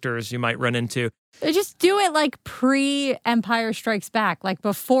characters you might run into. Just do it like pre-Empire Strikes Back, like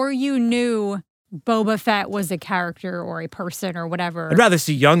before you knew Boba Fett was a character or a person or whatever. I'd rather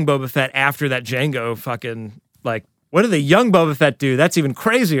see young Boba Fett after that Jango fucking, like, what did the young Boba Fett do? That's even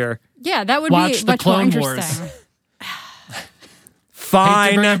crazier. Yeah, that would Watch be the much Clone more Wars. interesting.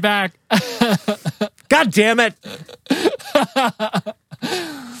 Fine. Bring it back. God damn it.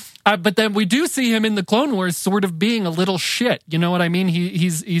 But then we do see him in the Clone Wars sort of being a little shit. You know what I mean?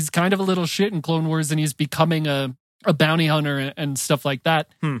 He's kind of a little shit in Clone Wars, and he's becoming a bounty hunter and stuff like that.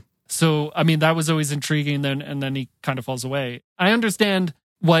 So, I mean, that was always intriguing, and then he kind of falls away. I understand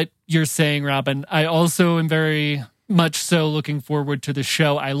what you're saying, Robin. I also am very much so looking forward to the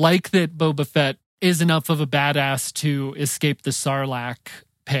show. I like that Boba Fett is enough of a badass to escape the Sarlacc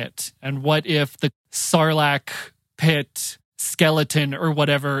pit. And what if the Sarlacc pit skeleton or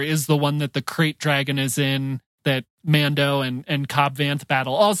whatever is the one that the Krayt Dragon is in, that Mando and Cobb Vanth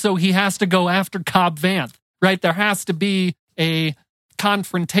battle? Also, he has to go after Cobb Vanth, right? There has to be a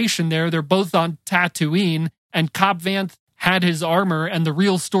confrontation there. They're both on Tatooine, and Cobb Vanth had his armor, and the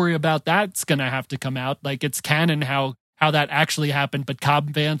real story about that's gonna have to come out. Like, it's canon how that actually happened, but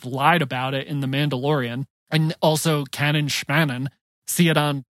Cobb Vanth lied about it in The Mandalorian. And also canon schmanon. See it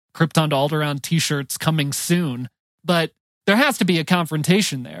on Krypton to Alderaan t-shirts coming soon. But there has to be a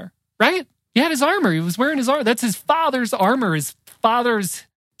confrontation there, right? He had his armor. He was wearing his armor. That's his father's armor. His father's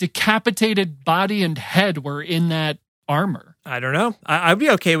decapitated body and head were in that armor. I don't know. I'd be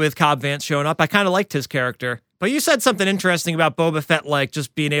okay with Cobb Vanth showing up. I kind of liked his character. But you said something interesting about Boba Fett, like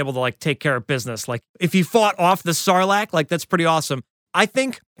just being able to like take care of business. Like if he fought off the Sarlacc, like that's pretty awesome. I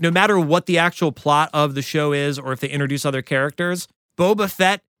think no matter what the actual plot of the show is, or if they introduce other characters, Boba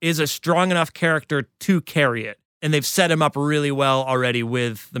Fett is a strong enough character to carry it. And they've set him up really well already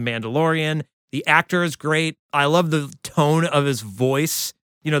with The Mandalorian. The actor is great. I love the tone of his voice.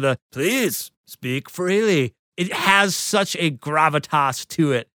 You know, the please speak freely. It has such a gravitas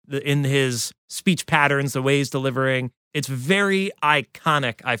to it in his speech patterns, the way he's delivering. It's very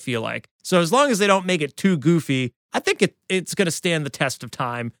iconic, I feel like. So as long as they don't make it too goofy, I think it's going to stand the test of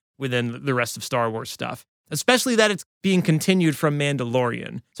time within the rest of Star Wars stuff, especially that it's being continued from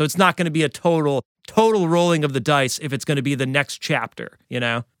Mandalorian. So it's not going to be a total rolling of the dice if it's going to be the next chapter, you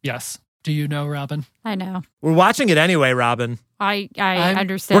know? Yes. Do you know, Robin? I know. We're watching it anyway, Robin. I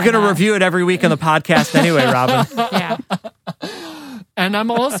understand. We're going to review it every week on the podcast anyway, Robin. Yeah. And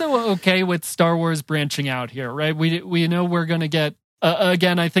I'm also okay with Star Wars branching out here, right? We know we're going to get,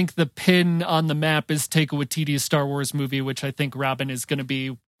 again, I think the pin on the map is Taika Waititi's Star Wars movie, which I think, Robin, is going to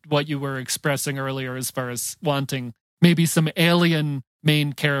be what you were expressing earlier as far as wanting maybe some alien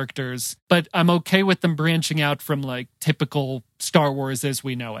main characters. But I'm okay with them branching out from like typical Star Wars as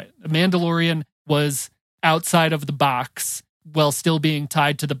we know it. Mandalorian was outside of the box while still being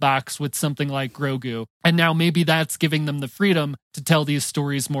tied to the box with something like Grogu. And now maybe that's giving them the freedom to tell these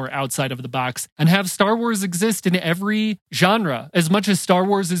stories more outside of the box and have Star Wars exist in every genre. As much as Star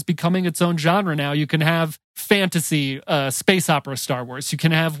Wars is becoming its own genre now, you can have fantasy, space opera Star Wars. You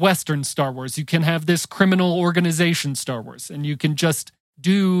can have Western Star Wars. You can have this criminal organization Star Wars. And you can just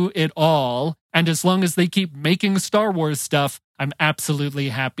do it all. And as long as they keep making Star Wars stuff, I'm absolutely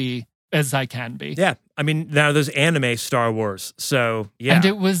happy as I can be. Yeah. I mean, now there's anime Star Wars. So, yeah.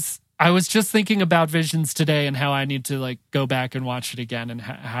 And I was just thinking about Visions today and how I need to like go back and watch it again and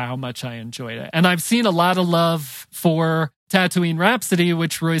how much I enjoyed it. And I've seen a lot of love for Tatooine Rhapsody,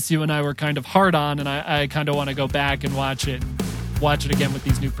 which Royce, you and I were kind of hard on. And I kind of want to go back and watch it again with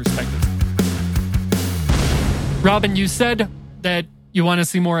these new perspectives. Robin, you said that you want to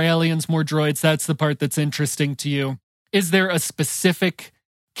see more aliens, more droids. That's the part that's interesting to you. Is there a specific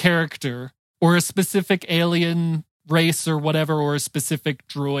character or a specific alien race or whatever, or a specific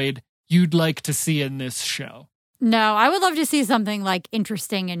droid you'd like to see in this show? No, I would love to see something like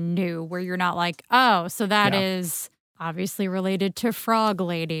interesting and new where you're not like, oh, so that is obviously related to Frog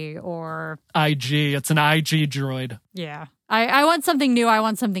Lady or IG. It's an IG droid. Yeah. I want something new. I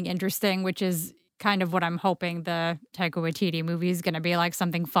want something interesting, which is kind of what I'm hoping the Taika Waititi movie is going to be, like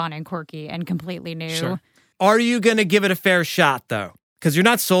something fun and quirky and completely new. Sure. Are you going to give it a fair shot, though? Because you're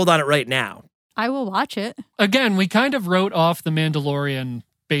not sold on it right now. I will watch it. Again, we kind of wrote off The Mandalorian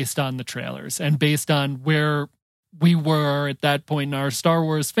based on the trailers and based on where we were at that point in our Star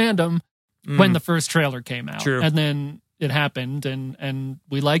Wars fandom when the first trailer came out. True. And then it happened and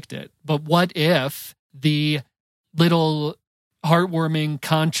we liked it. But what if the little heartwarming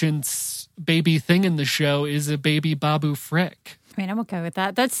conscience baby thing in the show is a baby Babu Frick? I mean, I'm okay with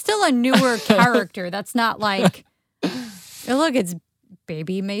that. That's still a newer character. That's not like, oh, look, it's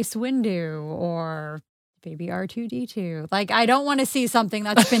baby Mace Windu or baby R2-D2. Like, I don't want to see something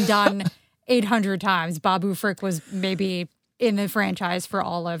that's been done 800 times. Babu Frick was maybe in the franchise for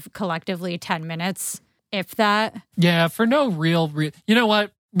all of collectively 10 minutes, if that. Yeah, for no real. You know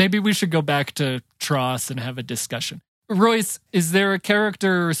what? Maybe we should go back to Tross and have a discussion. Royce, is there a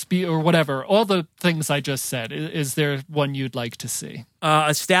character or whatever, all the things I just said, is there one you'd like to see?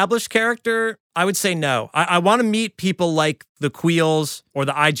 Established character, I would say no. I want to meet people like the Queels or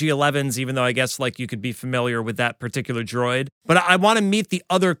the IG-11s, even though I guess like you could be familiar with that particular droid. But I want to meet the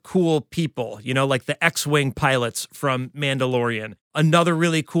other cool people, you know, like the X-Wing pilots from Mandalorian. Another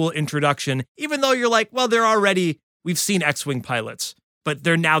really cool introduction, even though you're like, well, we've seen X-Wing pilots, but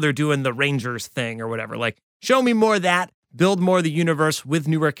they're doing the Rangers thing or whatever. Like, show me more of that, build more of the universe with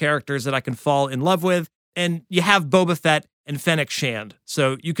newer characters that I can fall in love with. And you have Boba Fett and Fennec Shand.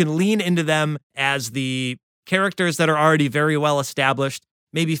 So you can lean into them as the characters that are already very well established.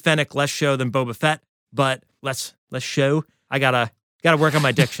 Maybe Fennec less show than Boba Fett, but less show. I gotta work on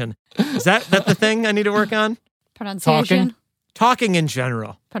my diction. Is that the thing I need to work on? Pronunciation? Talking in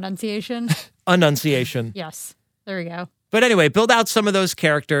general. Pronunciation? Enunciation. Yes. There we go. But anyway, build out some of those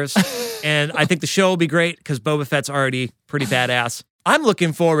characters, and I think the show will be great because Boba Fett's already pretty badass. I'm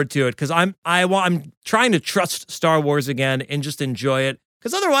looking forward to it because I'm trying to trust Star Wars again and just enjoy it.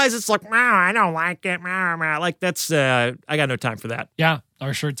 Because otherwise, it's like, I don't like it. Like that's I got no time for that. Yeah,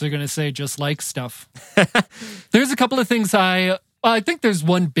 Our shirts are going to say just like stuff. There's a couple of things I think there's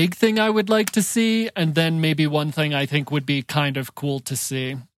one big thing I would like to see, and then maybe one thing I think would be kind of cool to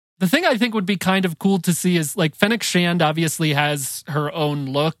see. The thing I think would be kind of cool to see is, like, Fennec Shand obviously has her own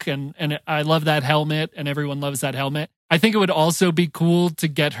look, and I love that helmet, and everyone loves that helmet. I think it would also be cool to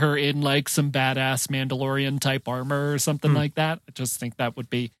get her in, like, some badass Mandalorian-type armor or something like that. I just think that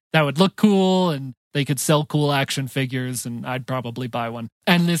would look cool, and they could sell cool action figures, and I'd probably buy one.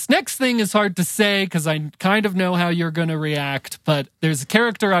 And this next thing is hard to say because I kind of know how you're going to react, but there's a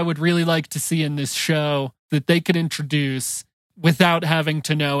character I would really like to see in this show that they could introduce without having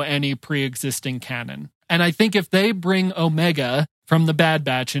to know any pre-existing canon. And I think if they bring Omega from the Bad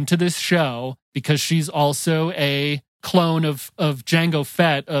Batch into this show, because she's also a clone of Jango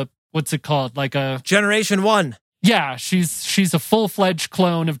Fett, what's it called? Like a... Generation 1. Yeah, she's a full-fledged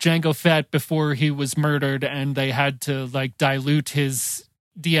clone of Jango Fett before he was murdered, and they had to, like, dilute his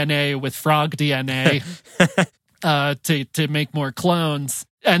DNA with frog DNA to make more clones.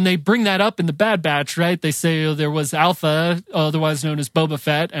 And they bring that up in the Bad Batch, right? They say there was Alpha, otherwise known as Boba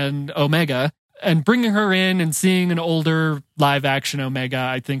Fett, and Omega. And bringing her in and seeing an older live-action Omega,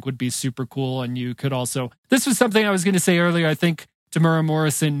 I think would be super cool. And you could also... This was something I was going to say earlier. I think Temuera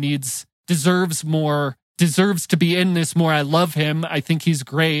Morrison deserves to be in this more. I love him. I think he's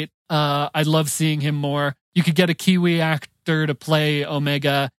great. I love seeing him more. You could get a Kiwi actor to play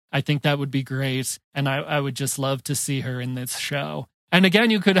Omega. I think that would be great. And I would just love to see her in this show. And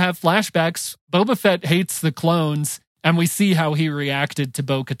again, you could have flashbacks. Boba Fett hates the clones, and we see how he reacted to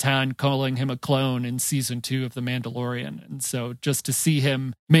Bo-Katan calling him a clone in season 2 of The Mandalorian. And so just to see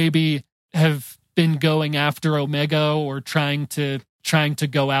him maybe have been going after Omega or trying to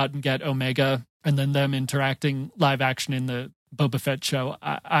go out and get Omega, and then them interacting live action in the Boba Fett show,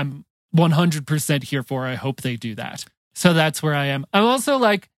 I'm 100% here for. I hope they do that. So that's where I am. I'm also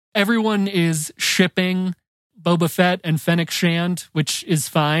like, everyone is shipping Boba Fett and Fennec Shand, which is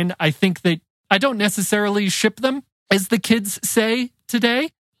fine. I think that I don't necessarily ship them, as the kids say today,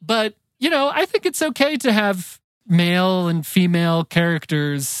 but, I think it's okay to have male and female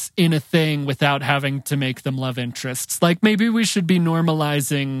characters in a thing without having to make them love interests. Like, maybe we should be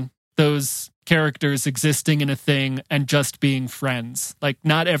normalizing those characters existing in a thing and just being friends. Like,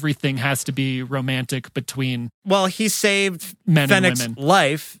 not everything has to be romantic between Well, he saved men Fennec's and women.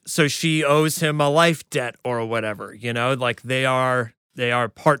 life, so she owes him a life debt or whatever, like they are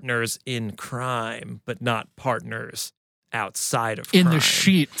partners in crime, but not partners outside of In crime. the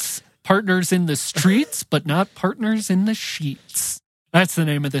sheets. Partners in the streets, but not partners in the sheets. That's the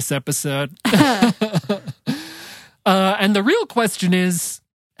name of this episode. And the real question is,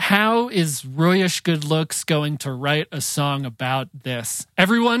 how is Royish Good Looks going to write a song about this?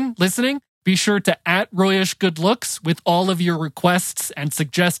 Everyone listening, be sure to @Royish Good Looks with all of your requests and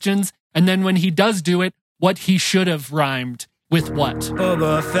suggestions. And then when he does do it, what he should have rhymed with what?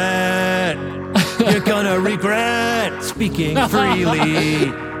 Boba Fett, you're gonna regret speaking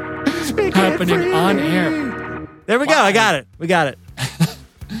freely. Speaking Happening freely. on air. There we go. I got it. We got it.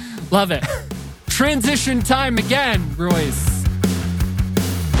 Love it. Transition time again, Royce.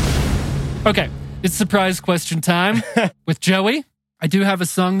 Okay, it's surprise question time with Joey. I do have a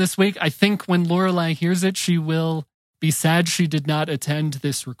song this week. I think when Lorelai hears it, she will be sad she did not attend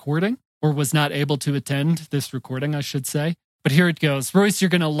this recording, or was not able to attend this recording, I should say. But here it goes. Royce, you're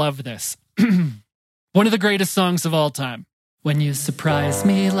going to love this. One of the greatest songs of all time. When you surprise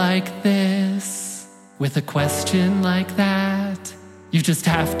me like this, with a question like that, you just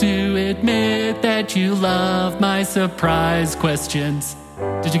have to admit that you love my surprise questions.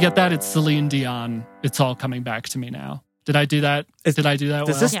 Did you get that? It's Celine Dion. It's all coming back to me now. Did I do that? Did I do that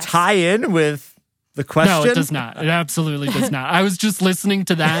Does well? this Yes. tie in with the question? No, it does not. It absolutely does not. I was just listening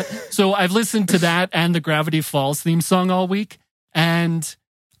to that. So I've listened to that and the Gravity Falls theme song all week, and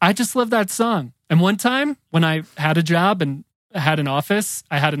I just love that song. And one time when I had a job and had an office,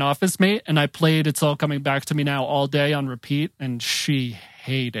 I had an office mate, and I played It's All Coming Back to Me Now all day on repeat, and she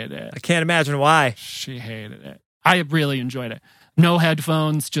hated it. I can't imagine why. She hated it. I really enjoyed it. No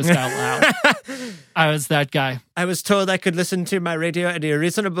headphones, just out loud. I was that guy. I was told I could listen to my radio at a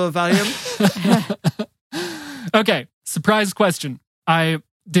reasonable volume. Okay, surprise question. I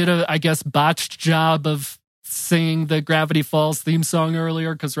did a, I guess, botched job of singing the Gravity Falls theme song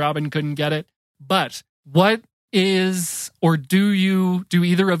earlier because Robin couldn't get it. But what is, or do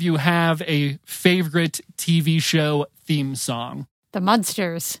either of you have a favorite TV show theme song? The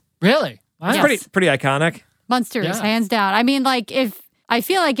Munsters. Really? Wow. Yes. Pretty iconic. Munsters, Yeah. hands down. I mean, like, I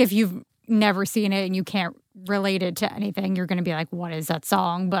feel like if you've never seen it and you can't relate it to anything, you're going to be like, what is that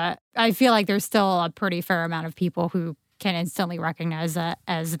song? But I feel like there's still a pretty fair amount of people who can instantly recognize that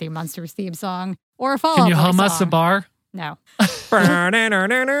as the Munsters theme song or a Fall Out Can you Boy hum us a song. bar? No.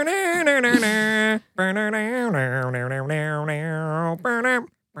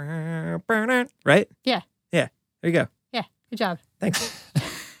 Right? Yeah. Yeah. There you go. Yeah. Good job. Thanks.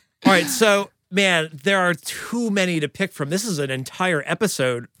 All right. So, man, there are too many to pick from. This is an entire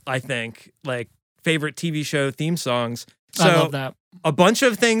episode, I think, like favorite TV show theme songs. So I love that. a bunch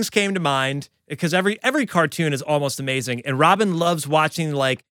of things came to mind because every cartoon is almost amazing. And Robin loves watching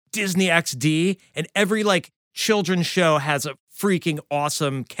like Disney XD, and every like children's show has a freaking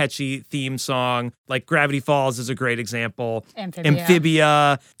awesome, catchy theme song. Like Gravity Falls is a great example.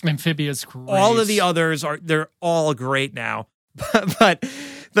 Amphibia. Amphibia's great. All of the others they're all great now. But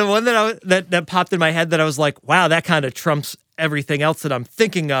the one that popped in my head that I was like, wow, that kind of trumps everything else that I'm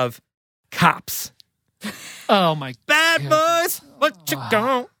thinking of. Cops. Oh my Bad boys, what you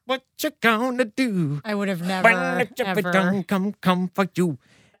gonna do? I would have never, ever. Come for you.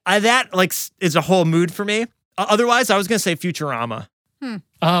 That like is a whole mood for me. Otherwise, I was gonna say Futurama.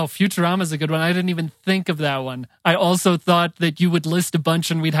 Oh, Futurama's a good one. I didn't even think of that one. I also thought that you would list a bunch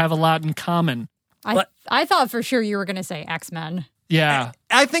and we'd have a lot in common. I thought for sure you were going to say X-Men. Yeah.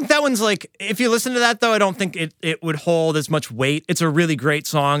 I think that one's like, if you listen to that though, I don't think it would hold as much weight. It's a really great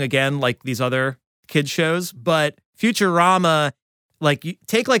song, again, like these other kids shows. But Futurama, like you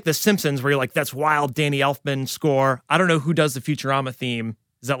take like The Simpsons, where you're like, that's wild Danny Elfman score. I don't know who does the Futurama theme.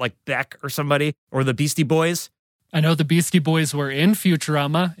 Is that like Beck or somebody? Or the Beastie Boys? I know the Beastie Boys were in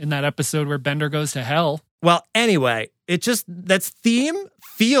Futurama in that episode where Bender goes to hell. Well, anyway, that theme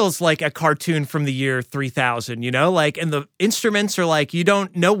feels like a cartoon from the year 3000, you know? Like, and the instruments are like, you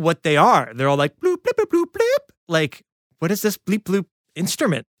don't know what they are. They're all like, bloop, bloop, bloop, bloop, bloop. Like, what is this bleep, bloop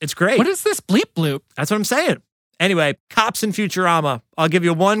instrument? It's great. What is this bleep bloop? That's what I'm saying. Anyway, Cops and Futurama. I'll give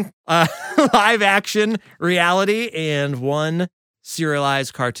you one live action reality and one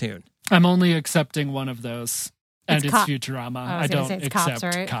serialized cartoon. I'm only accepting one of those. And It's it's Cop- Futurama. I I was gonna don't say it's accept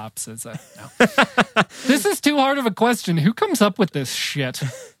Cops, right? Cops as a no. This is too hard of a question. Who comes up with this shit?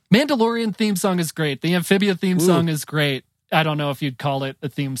 Mandalorian theme song is great. The Amphibia theme song is great. I don't know if you'd call it a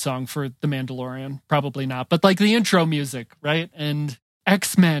theme song for The Mandalorian. Probably not. But like the intro music, right? And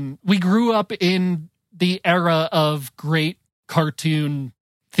X-Men. We grew up in the era of great cartoon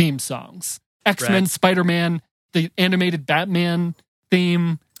theme songs. X-Men, Right. Spider-Man, the animated Batman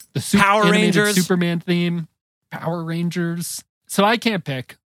theme, the Power animated Rangers. Superman theme, Power Rangers. So I can't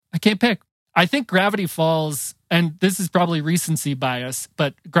pick. I think Gravity Falls, and this is probably recency bias,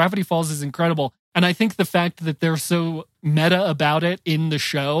 but Gravity Falls is incredible. And I think the fact that they're so meta about it in the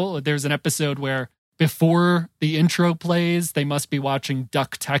show, there's an episode where before the intro plays, they must be watching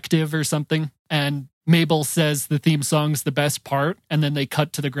Duck-tective or something. And Mabel says the theme song's the best part. And then they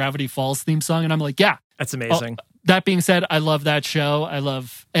cut to the Gravity Falls theme song. And I'm like, yeah. That's amazing. That being said, I love that show. I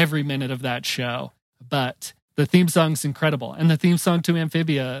love every minute of that show. But the theme song's incredible. And the theme song to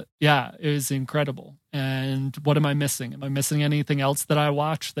Amphibia, yeah, is incredible. And what am I missing? Am I missing anything else that I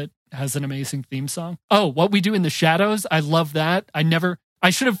watch that has an amazing theme song? Oh, What We Do in the Shadows. I love that. I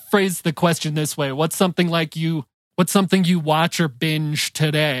should have phrased the question this way. What's something you watch or binge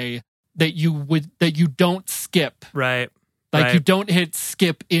today that you don't skip? Right. Like Right. you don't hit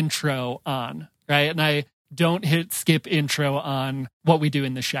skip intro on, right? And I don't hit skip intro on What We Do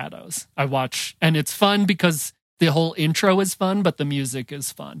in the Shadows. I watch, and it's fun because the whole intro is fun, but the music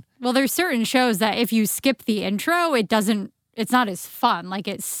is fun. Well, there's certain shows that if you skip the intro, it's not as fun. Like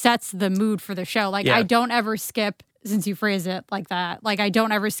it sets the mood for the show. Like Yeah. I don't ever skip, since you phrase it like that, like I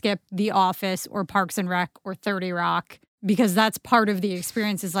don't ever skip The Office or Parks and Rec or 30 Rock, because that's part of the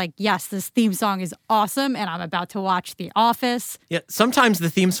experience is like, yes, this theme song is awesome and I'm about to watch The Office. Yeah. Sometimes the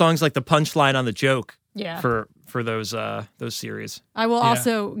theme song's like the punchline on the joke. Yeah. For those series. I will Yeah.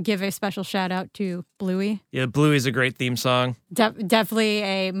 also give a special shout out to Bluey. Yeah, Bluey's a great theme song. Definitely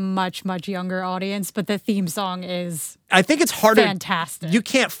a much, much younger audience, but the theme song is I think it's harder. fantastic. You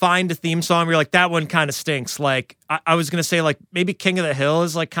can't find a theme song where you're like, that one kind of stinks. Like, I was going to say, like, maybe King of the Hill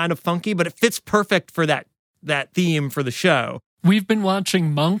is like kind of funky, but it fits perfect for that theme for the show. We've been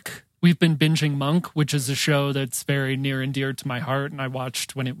watching Monk. We've been binging Monk, which is a show that's very near and dear to my heart, and I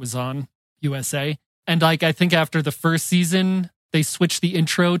watched when it was on USA. And like, I think after the first season, they switched the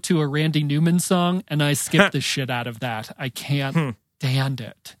intro to a Randy Newman song, and I skipped the shit out of that. I can't stand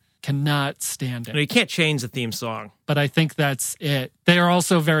it. Cannot stand it. You can't change the theme song. But I think that's it. They are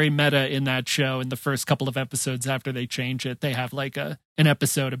also very meta in that show. In the first couple of episodes after they change it, they have like an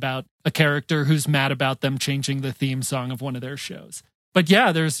episode about a character who's mad about them changing the theme song of one of their shows. But yeah,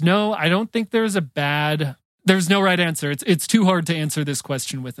 I don't think there's a bad There's no right answer. It's too hard to answer this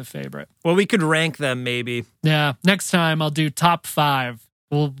question with a favorite. Well, we could rank them maybe. Yeah, next time I'll do top 5.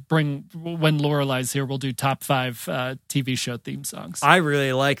 We'll bring, when Lorelei's here, we'll do top 5 TV show theme songs. I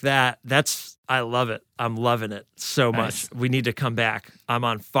really like that. I love it. I'm loving it so much. Nice. We need to come back. I'm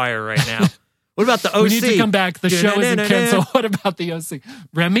on fire right now. What about the OC? We need to come back. The show isn't canceled. What about the OC?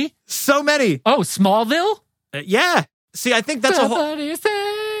 Remy? So many. Oh, Smallville? Yeah. See, I think that's a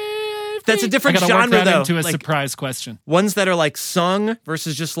different I gotta genre, work that though. into a Like, surprise question. ones that are like sung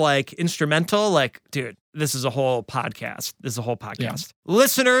versus just like instrumental. Like, dude, this is a whole podcast. Yeah.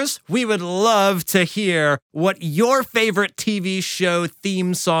 Listeners, we would love to hear what your favorite TV show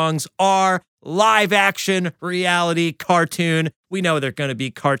theme songs are. Live action, reality, cartoon. We know they're going to be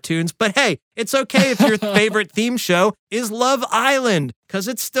cartoons, but hey, it's okay if your favorite theme show is Love Island, because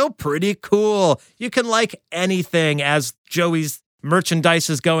it's still pretty cool. You can like anything, as Joey's merchandise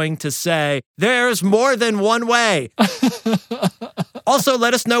is going to say. There's more than one way. Also,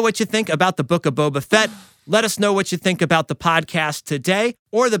 let us know what you think about the Book of Boba Fett. Let us know what you think about the podcast today,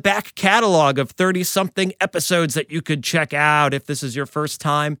 or the back catalog of 30-something episodes that you could check out if this is your first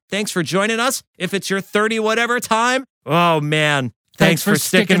time. Thanks for joining us. If it's your 30-whatever time, oh man, thanks for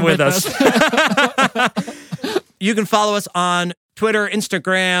sticking with us. You can follow us on Twitter,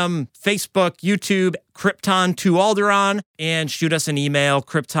 Instagram, Facebook, YouTube, Krypton2Alderaan, and shoot us an email,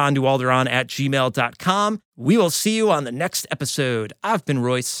 krypton2alderaan@gmail.com. We will see you on the next episode. I've been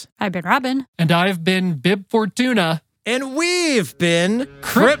Royce. I've been Robin. And I've been Bib Fortuna. And we've been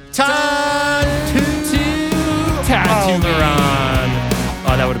Krypton2Alderaan.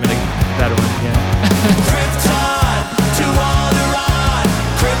 Oh, that would have been a